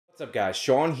What's up guys,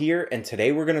 Sean here, and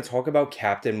today we're going to talk about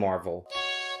Captain Marvel.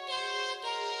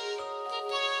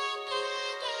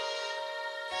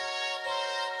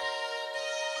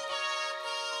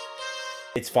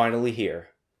 It's finally here.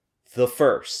 The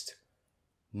first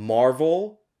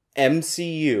Marvel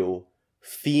MCU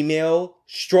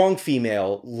strong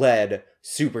female-led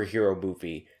superhero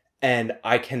movie. And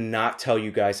I cannot tell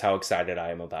you guys how excited I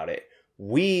am about it.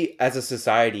 We, as a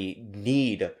society,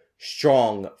 need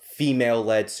strong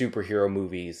female-led superhero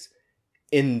movies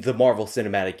in the Marvel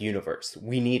Cinematic Universe.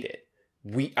 We need it.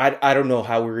 I don't know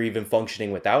how we're even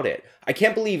functioning without it. I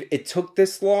can't believe it took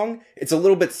this long. It's a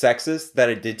little bit sexist that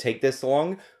it did take this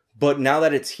long, but now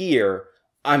that it's here,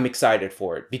 I'm excited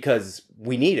for it because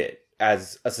we need it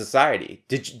as a society.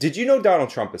 Did you know Donald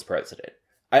Trump is president?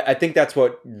 I think that's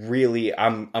what really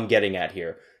I'm getting at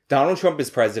here. Donald Trump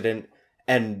is president,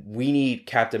 and we need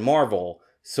Captain Marvel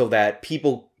so that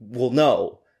people will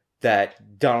know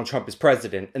that Donald Trump is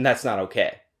president, and that's not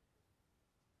okay.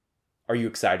 Are you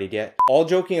excited yet? All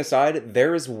joking aside,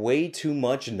 there is way too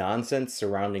much nonsense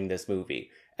surrounding this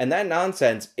movie. And that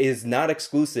nonsense is not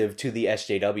exclusive to the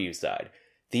SJW side.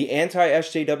 The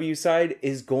anti-SJW side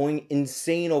is going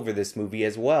insane over this movie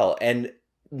as well. And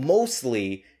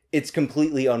mostly, it's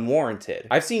completely unwarranted.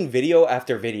 I've seen video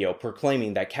after video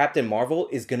proclaiming that Captain Marvel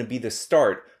is going to be the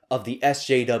start of the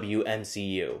SJW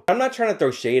MCU. I'm not trying to throw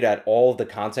shade at all of the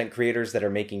content creators that are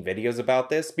making videos about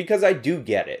this, because I do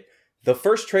get it. The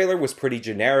first trailer was pretty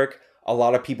generic. A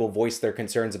lot of people voiced their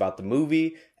concerns about the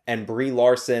movie, and Brie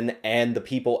Larson and the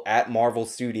people at Marvel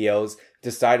Studios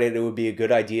decided it would be a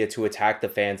good idea to attack the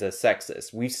fans as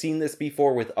sexist. We've seen this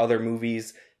before with other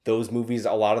movies. Those movies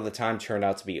a lot of the time turn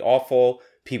out to be awful.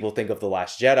 People think of The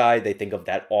Last Jedi, they think of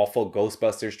that awful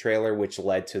Ghostbusters trailer which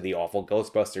led to the awful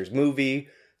Ghostbusters movie.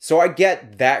 So I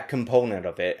get that component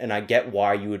of it, and I get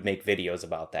why you would make videos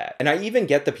about that. And I even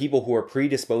get the people who are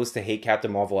predisposed to hate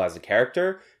Captain Marvel as a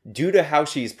character due to how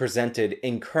she's presented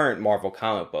in current Marvel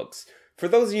comic books. For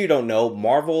those of you who don't know,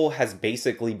 Marvel has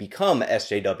basically become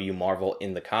SJW Marvel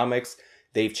in the comics.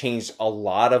 They've changed a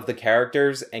lot of the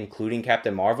characters, including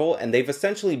Captain Marvel, and they've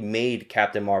essentially made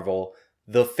Captain Marvel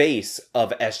the face of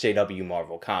SJW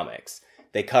Marvel comics.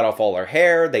 They cut off all her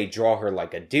hair, they draw her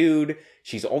like a dude,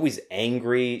 she's always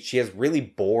angry, she has really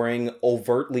boring,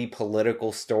 overtly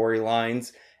political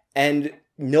storylines, and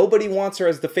nobody wants her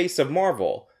as the face of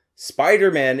Marvel.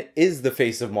 Spider-Man is the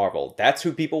face of Marvel. That's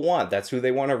who people want. That's who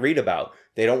they want to read about.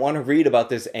 They don't want to read about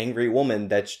this angry woman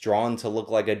that's drawn to look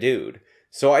like a dude.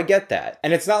 So I get that.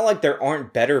 And it's not like there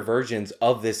aren't better versions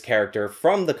of this character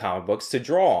from the comic books to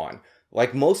draw on.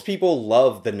 Like, most people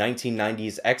love the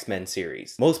 1990s X-Men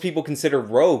series. Most people consider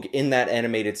Rogue in that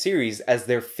animated series as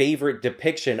their favorite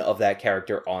depiction of that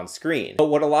character on screen. But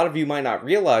what a lot of you might not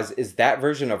realize is that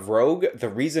version of Rogue, the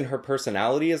reason her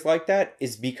personality is like that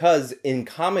is because in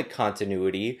comic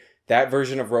continuity, that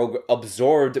version of Rogue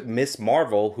absorbed Miss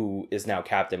Marvel, who is now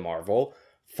Captain Marvel,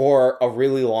 for a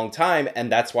really long time,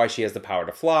 and that's why she has the power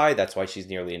to fly, that's why she's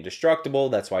nearly indestructible,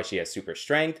 that's why she has super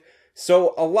strength.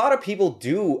 So a lot of people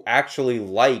do actually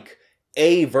like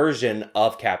a version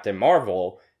of Captain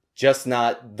Marvel, just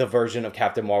not the version of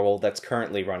Captain Marvel that's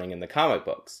currently running in the comic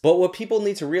books. But what people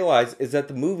need to realize is that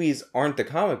the movies aren't the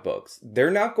comic books. They're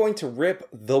not going to rip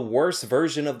the worst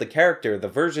version of the character, the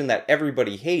version that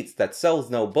everybody hates, that sells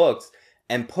no books,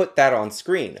 and put that on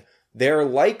screen. They're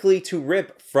likely to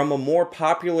rip from a more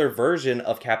popular version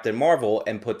of Captain Marvel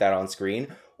and put that on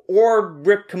screen, or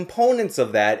rip components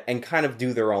of that and kind of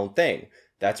do their own thing.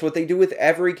 That's what they do with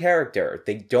every character.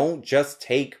 They don't just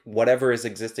take whatever is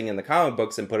existing in the comic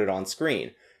books and put it on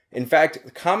screen. In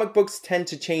fact, comic books tend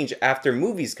to change after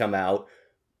movies come out,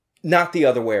 not the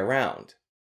other way around.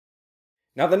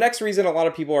 Now, the next reason a lot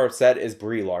of people are upset is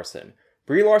Brie Larson.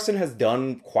 Brie Larson has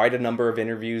done quite a number of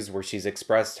interviews where she's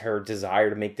expressed her desire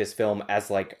to make this film as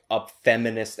like a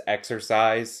feminist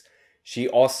exercise. She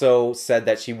also said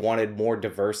that she wanted more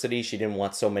diversity. She didn't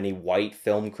want so many white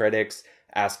film critics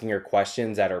asking her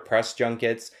questions at her press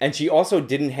junkets. And she also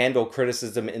didn't handle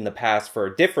criticism in the past for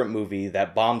a different movie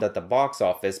that bombed at the box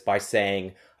office by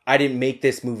saying, "I didn't make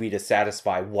this movie to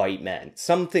satisfy white men."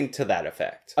 Something to that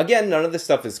effect. Again, none of this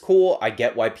stuff is cool. I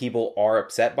get why people are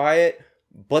upset by it.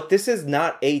 But this is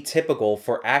not atypical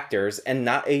for actors, and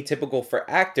not atypical for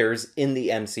actors in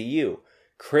the MCU.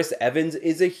 Chris Evans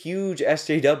is a huge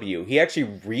SJW. He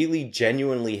actually really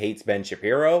genuinely hates Ben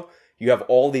Shapiro. You have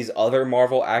all these other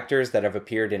Marvel actors that have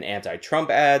appeared in anti-Trump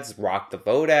ads, Rock the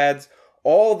Vote ads,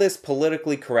 all this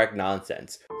politically correct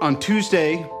nonsense. On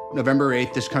Tuesday, November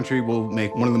 8th, this country will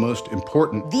make one of the most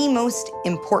important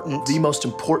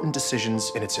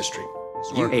decisions in its history.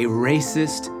 A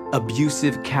racist,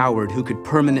 abusive coward who could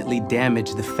permanently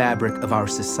damage the fabric of our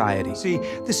society. See,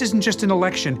 this isn't just an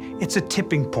election, it's a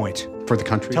tipping point. For the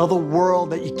country. Tell the world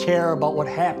that you care about what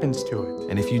happens to it.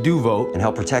 And if you do vote, and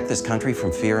help protect this country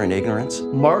from fear and ignorance.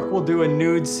 Mark will do a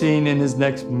nude scene in his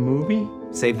next movie.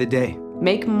 save the day.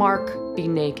 Make Mark be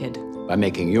naked. By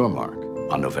making your mark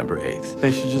on November 8th.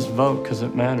 They should just vote because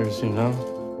it matters, you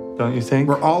know? Don't you think?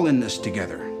 We're all in this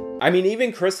together. I mean,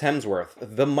 even Chris Hemsworth,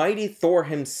 the mighty Thor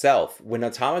himself, when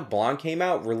Atomic Blonde came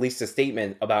out, released a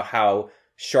statement about how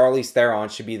Charlize Theron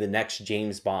should be the next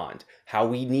James Bond, how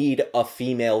we need a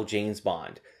female James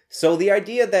Bond. So the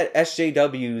idea that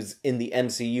SJWs in the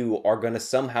MCU are going to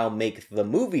somehow make the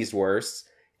movies worse,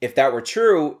 if that were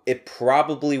true, it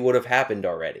probably would have happened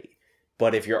already.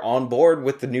 But if you're on board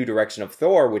with the new direction of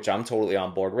Thor, which I'm totally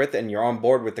on board with, and you're on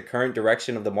board with the current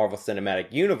direction of the Marvel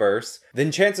Cinematic Universe,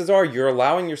 then chances are you're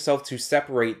allowing yourself to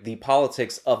separate the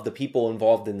politics of the people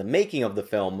involved in the making of the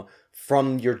film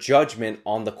from your judgment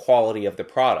on the quality of the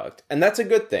product. And that's a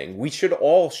good thing. We should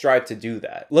all strive to do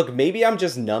that. Look, maybe I'm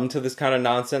just numb to this kind of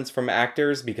nonsense from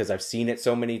actors because I've seen it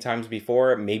so many times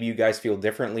before. Maybe you guys feel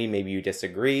differently. Maybe you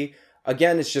disagree.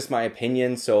 Again, it's just my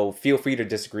opinion, so feel free to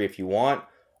disagree if you want.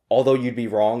 Although you'd be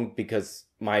wrong because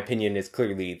my opinion is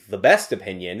clearly the best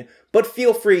opinion, but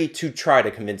feel free to try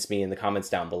to convince me in the comments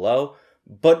down below.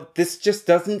 But this just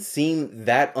doesn't seem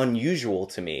that unusual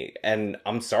to me, and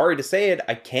I'm sorry to say it,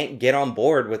 I can't get on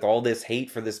board with all this hate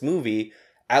for this movie,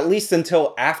 at least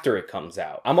until after it comes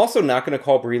out. I'm also not going to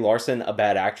call Brie Larson a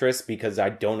bad actress because I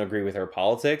don't agree with her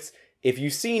politics. If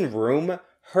you've seen Room,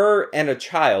 her and a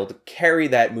child carry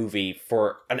that movie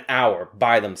for an hour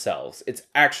by themselves. It's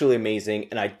actually amazing,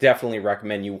 and I definitely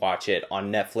recommend you watch it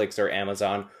on Netflix or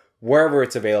Amazon. Wherever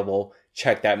it's available,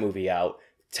 check that movie out.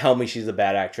 Tell me she's a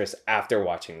bad actress after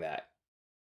watching that.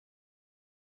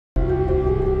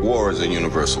 War is a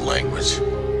universal language.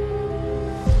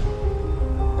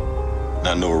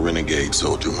 I know a renegade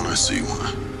soldier when I see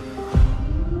one.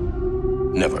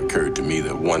 Never occurred to me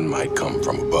that one might come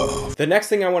from above. The next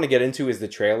thing I want to get into is the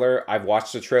trailer. I've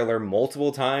watched the trailer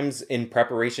multiple times in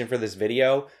preparation for this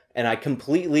video, and I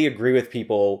completely agree with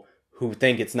people who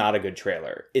think it's not a good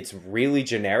trailer. It's really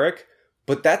generic,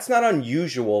 but that's not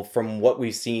unusual from what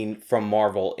we've seen from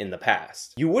Marvel in the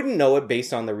past. You wouldn't know it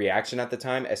based on the reaction at the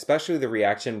time, especially the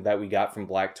reaction that we got from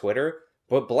Black Twitter,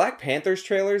 but Black Panther's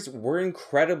trailers were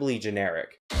incredibly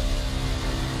generic.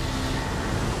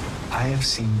 I have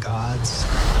seen gods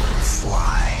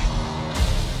fly.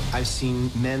 I've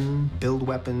seen men build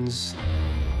weapons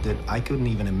that I couldn't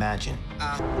even imagine.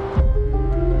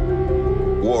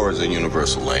 War is a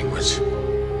universal language.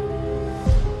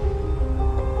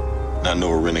 I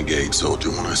know a renegade soldier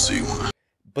when I see one.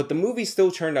 But the movie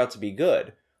still turned out to be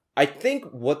good. I think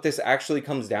what this actually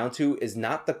comes down to is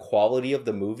not the quality of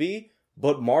the movie,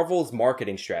 but Marvel's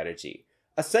marketing strategy.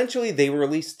 Essentially, they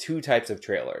release two types of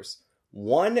trailers.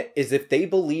 One is if they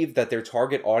believe that their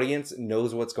target audience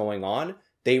knows what's going on,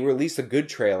 they release a good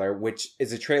trailer, which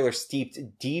is a trailer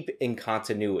steeped deep in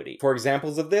continuity. For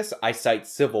examples of this, I cite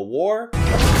Civil War,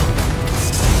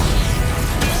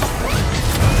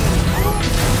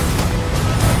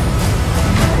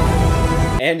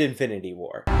 and Infinity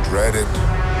War. Dread it.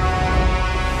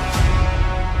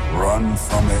 Run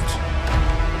from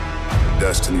it.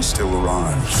 Destiny still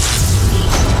arrives.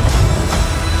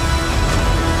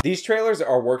 These trailers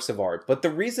are works of art, but the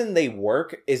reason they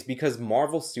work is because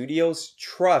Marvel Studios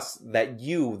trust that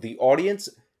you, the audience,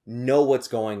 know what's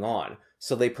going on.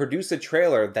 So they produce a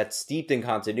trailer that's steeped in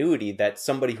continuity that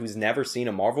somebody who's never seen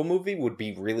a Marvel movie would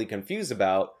be really confused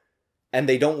about, and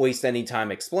they don't waste any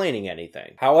time explaining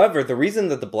anything. However, the reason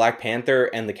that the Black Panther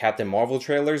and the Captain Marvel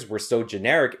trailers were so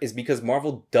generic is because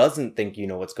Marvel doesn't think you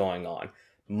know what's going on.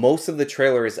 Most of the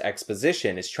trailer is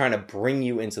exposition, is trying to bring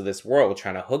you into this world,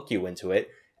 trying to hook you into it,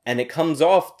 and it comes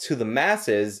off to the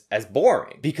masses as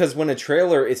boring. Because when a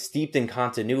trailer is steeped in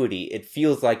continuity, it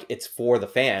feels like it's for the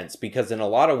fans, because in a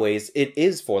lot of ways, it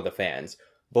is for the fans.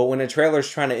 But when a trailer is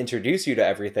trying to introduce you to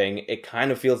everything, it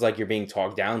kind of feels like you're being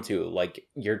talked down to, like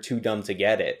you're too dumb to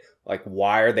get it. Like,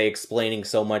 why are they explaining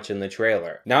so much in the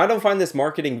trailer? Now, I don't find this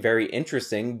marketing very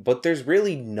interesting, but there's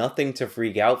really nothing to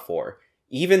freak out for.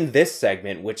 Even this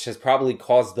segment, which has probably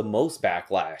caused the most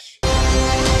backlash.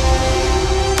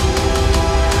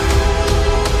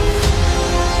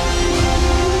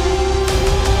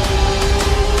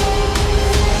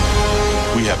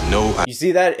 We have no... You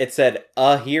see that? It said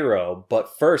a hero,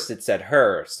 but first it said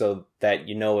her, so that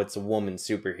you know it's a woman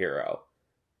superhero.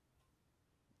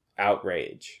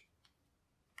 Outrage.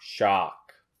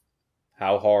 Shock.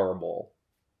 How horrible.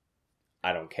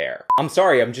 I don't care. I'm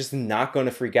sorry, I'm just not going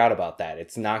to freak out about that.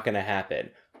 It's not going to happen.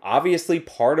 Obviously,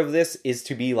 part of this is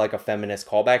to be like a feminist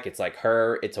callback. It's like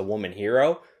her, it's a woman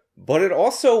hero. But it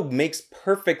also makes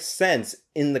perfect sense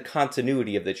in the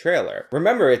continuity of the trailer.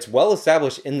 Remember, it's well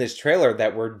established in this trailer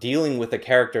that we're dealing with a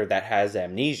character that has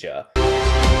amnesia.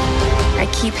 I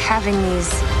keep having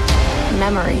these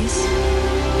memories.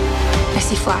 I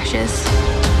see flashes.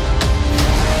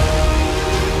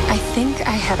 I think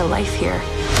I had a life here.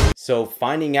 So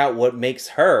finding out what makes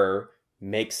her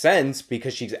makes sense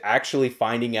because she's actually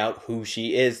finding out who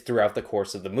she is throughout the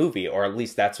course of the movie, or at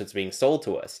least that's what's being sold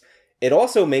to us. It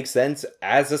also makes sense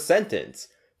as a sentence,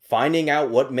 finding out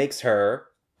what makes her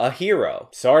a hero.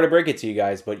 Sorry to break it to you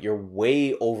guys, but you're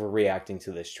way overreacting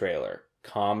to this trailer.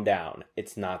 Calm down.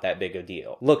 It's not that big a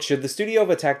deal. Look, should the studio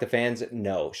have attacked the fans?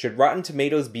 No. Should Rotten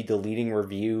Tomatoes be deleting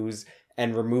reviews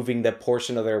and removing the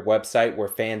portion of their website where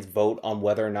fans vote on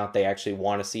whether or not they actually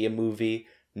want to see a movie?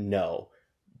 No.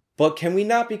 But can we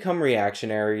not become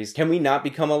reactionaries? Can we not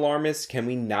become alarmists? Can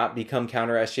we not become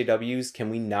counter SJWs?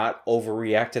 Can we not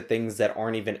overreact to things that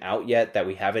aren't even out yet, that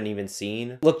we haven't even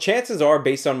seen? Look, chances are,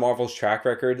 based on Marvel's track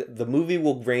record, the movie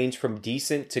will range from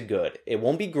decent to good. It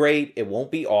won't be great, it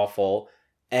won't be awful,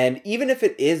 and even if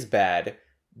it is bad,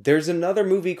 there's another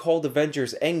movie called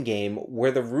Avengers Endgame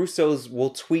where the Russos will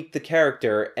tweak the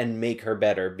character and make her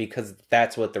better, because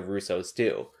that's what the Russos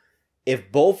do.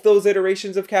 If both those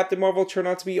iterations of Captain Marvel turn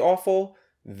out to be awful,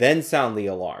 then sound the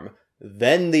alarm.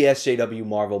 Then the SJW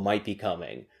Marvel might be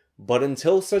coming. But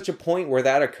until such a point where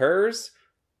that occurs,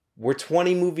 we're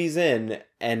 20 movies in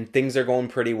and things are going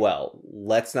pretty well.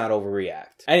 Let's not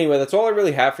overreact. Anyway, that's all I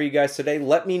really have for you guys today.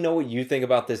 Let me know what you think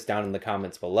about this down in the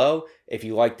comments below. If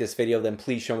you like this video, then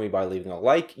please show me by leaving a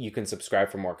like. You can subscribe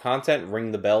for more content.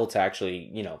 Ring the bell to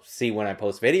actually, see when I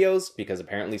post videos, because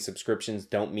apparently subscriptions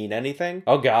don't mean anything.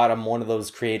 Oh god, I'm one of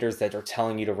those creators that are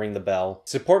telling you to ring the bell.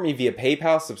 Support me via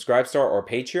PayPal, Subscribestar, or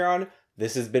Patreon.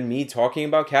 This has been me talking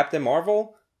about Captain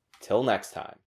Marvel. Till next time.